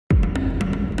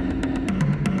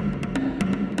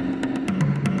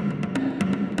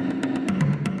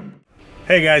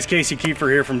Hey guys, Keefer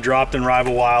here from Dropped in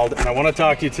Rival Wild, and I want to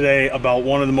talk to you today about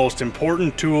one of the most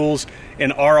important tools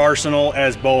in our arsenal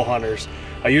as bow hunters.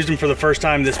 I used them for the first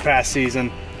time this past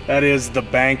season. That is the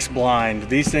Banks blind.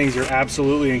 These things are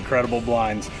absolutely incredible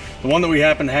blinds. The one that we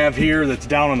happen to have here that's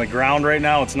down on the ground right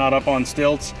now, it's not up on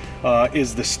stilts,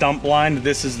 is the Stump blind.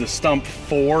 This is the Stump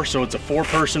 4, so it's a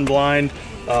 4-person blind.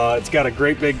 It's got a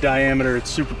great big diameter, it's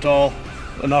super tall,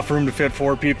 enough room to fit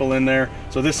 4 people in there.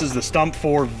 So this is the Stump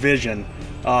 4 Vision.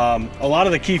 A lot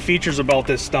of the key features about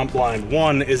this Stump blind.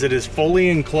 One is it is fully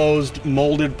enclosed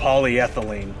molded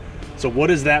polyethylene. So what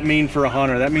does that mean for a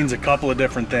hunter? That means a couple of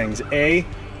different things. A,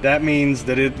 that means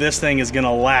that this thing is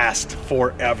gonna last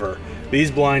forever.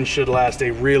 These blinds should last a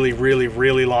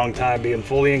really long time being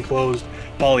fully enclosed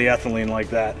polyethylene like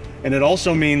that. And it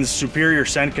also means superior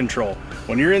scent control.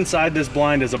 When you're inside this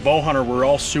blind as a bow hunter, we're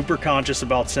all super conscious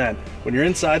about scent. When you're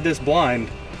inside this blind,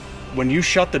 when you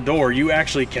shut the door, you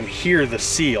actually can hear the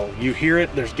seal. You hear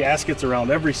it, there's gaskets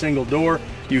around every single door.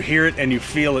 You hear it and you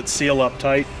feel it seal up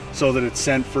tight so that it's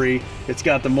scent free. It's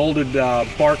got the molded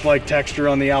bark-like texture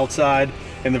on the outside.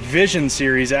 And the Vision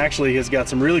series actually has got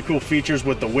some really cool features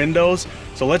with the windows.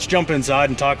 So let's jump inside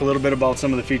and talk a little bit about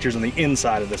some of the features on the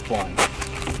inside of this blind.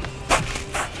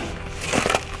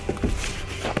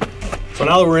 So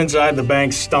now that we're inside the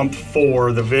Banks Stump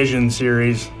 4, the Vision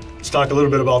series, let's talk a little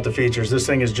bit about the features. This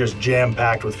thing is just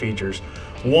jam-packed with features.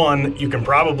 One, you can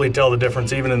probably tell the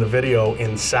difference even in the video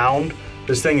in sound.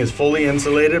 This thing is fully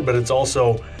insulated, but it's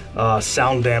also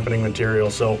sound dampening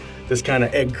material. So this kind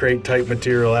of egg crate type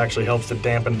material actually helps to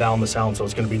dampen down the sound, so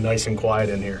it's going to be nice and quiet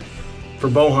in here.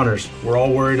 For bow hunters, we're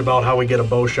all worried about how we get a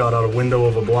bow shot out a window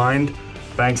of a blind.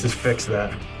 Banks has fixed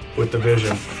that with the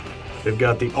Vision. They've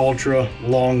got the ultra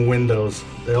long windows.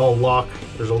 They all lock.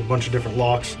 There's a bunch of different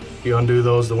locks. You undo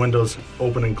those, the windows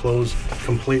open and close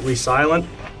completely silent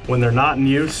when they're not in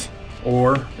use,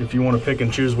 or if you want to pick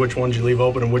and choose which ones you leave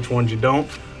open and which ones you don't,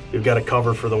 you've got a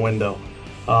cover for the window.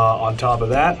 On top of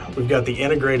that, we've got the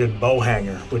integrated bow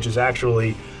hanger, which is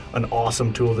actually an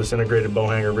awesome tool. This integrated bow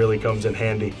hanger really comes in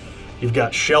handy. You've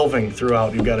got shelving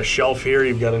throughout. You've got a shelf here,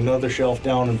 you've got another shelf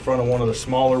down in front of one of the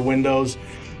smaller windows.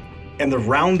 And the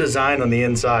round design on the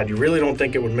inside, you really don't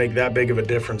think it would make that big of a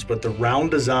difference, but the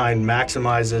round design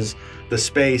maximizes the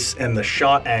space and the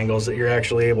shot angles that you're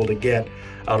actually able to get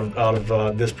out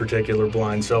of this particular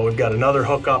blind. So we've got another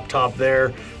hook up top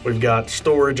there. We've got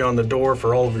storage on the door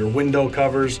for all of your window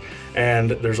covers. And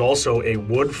there's also a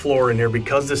wood floor in here.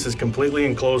 Because this is completely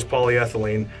enclosed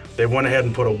polyethylene, they went ahead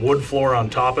and put a wood floor on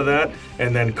top of that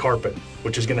and then carpet,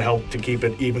 which is gonna help to keep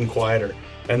it even quieter.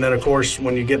 And then of course,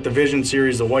 when you get the Vision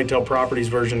series, the Whitetail Properties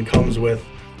version comes with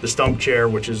the Stump chair,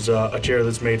 which is a chair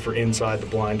that's made for inside the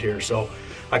blind here. So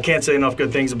I can't say enough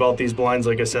good things about these blinds.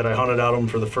 Like I said, I hunted out them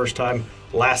for the first time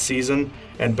last season,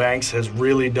 and Banks has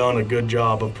really done a good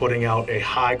job of putting out a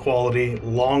high quality,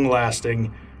 long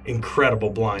lasting, incredible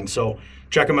blind. So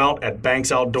check them out at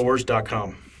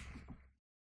banksoutdoors.com.